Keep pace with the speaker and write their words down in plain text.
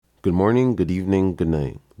Good morning, good evening, good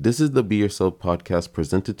night. This is the Be Yourself podcast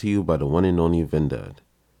presented to you by the one and only Vendad.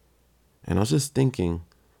 And I was just thinking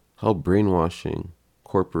how brainwashing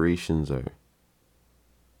corporations are.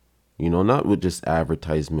 Not with just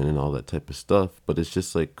advertisement and all that type of stuff, but it's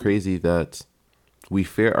just like crazy that we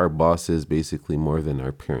fear our bosses basically more than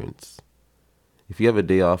our parents. If you have a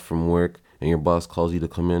day off from work and your boss calls you to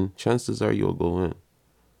come in, chances are you'll go in.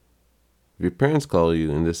 If your parents call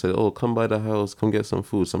you and they say, "Oh, come by the house, come get some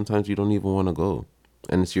food," sometimes you don't even want to go.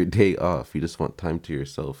 And it's your day off. You just want time to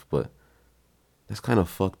yourself. But that's kind of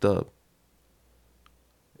fucked up.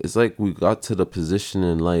 It's like we got to the position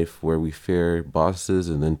in life where we fear bosses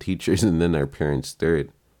and then teachers and then our parents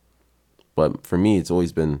third. But for me, it's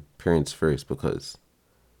always been parents first because,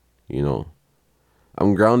 you know,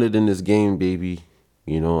 I'm grounded in this game, baby.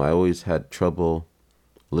 I always had trouble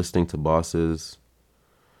listening to bosses,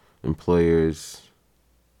 employers,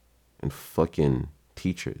 and fucking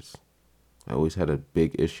teachers. I always had a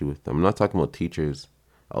big issue with them. I'm not talking about teachers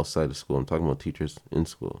outside of school. I'm talking about teachers in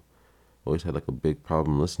school. Always had like a big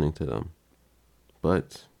problem listening to them.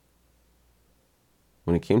 But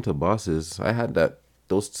when it came to bosses, I had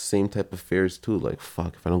those same type of fears too. Like,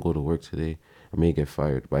 fuck, if I don't go to work today, I may get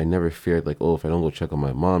fired. But I never feared like, oh, if I don't go check on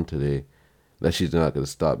my mom today, that she's not gonna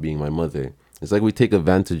stop being my mother. It's like we take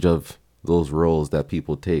advantage of those roles that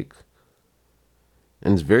people take.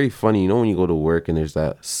 And it's very funny, when you go to work and there's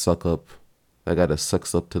that suck up, that guy that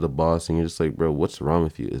sucks up to the boss, and you're just like, bro, what's wrong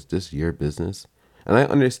with you? Is this your business? And I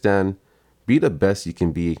understand, be the best you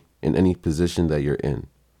can be in any position that you're in.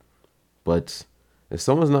 But if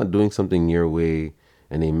someone's not doing something your way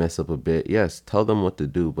and they mess up a bit, yes, tell them what to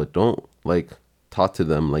do, but don't talk to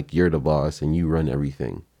them like you're the boss and you run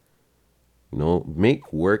everything.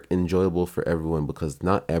 Make work enjoyable for everyone because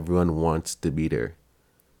not everyone wants to be there.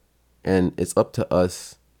 And it's up to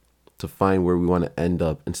us to find where we want to end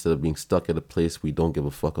up instead of being stuck at a place we don't give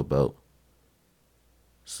a fuck about.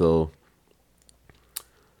 So,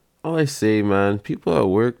 all I say, man, people at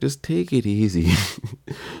work, just take it easy.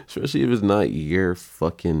 Especially if it's not your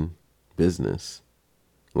fucking business.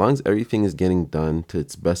 As long as everything is getting done to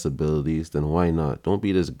its best abilities, then why not? Don't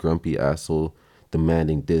be this grumpy asshole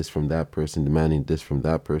demanding this from that person, demanding this from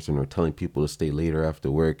that person, or telling people to stay later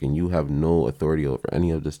after work and you have no authority over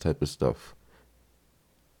any of this type of stuff.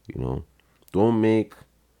 Don't make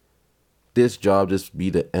this job just be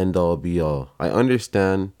the end all be all. I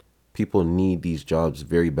understand people need these jobs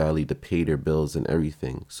very badly to pay their bills and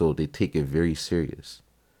everything, so they take it very serious.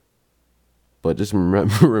 But just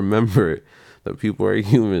remember that people are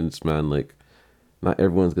humans, man. Like, not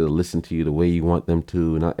everyone's gonna listen to you the way you want them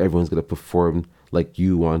to. Not everyone's gonna perform like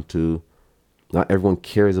you want to. Not everyone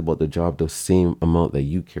cares about the job the same amount that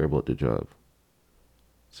you care about the job.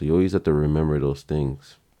 So you always have to remember those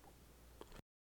things.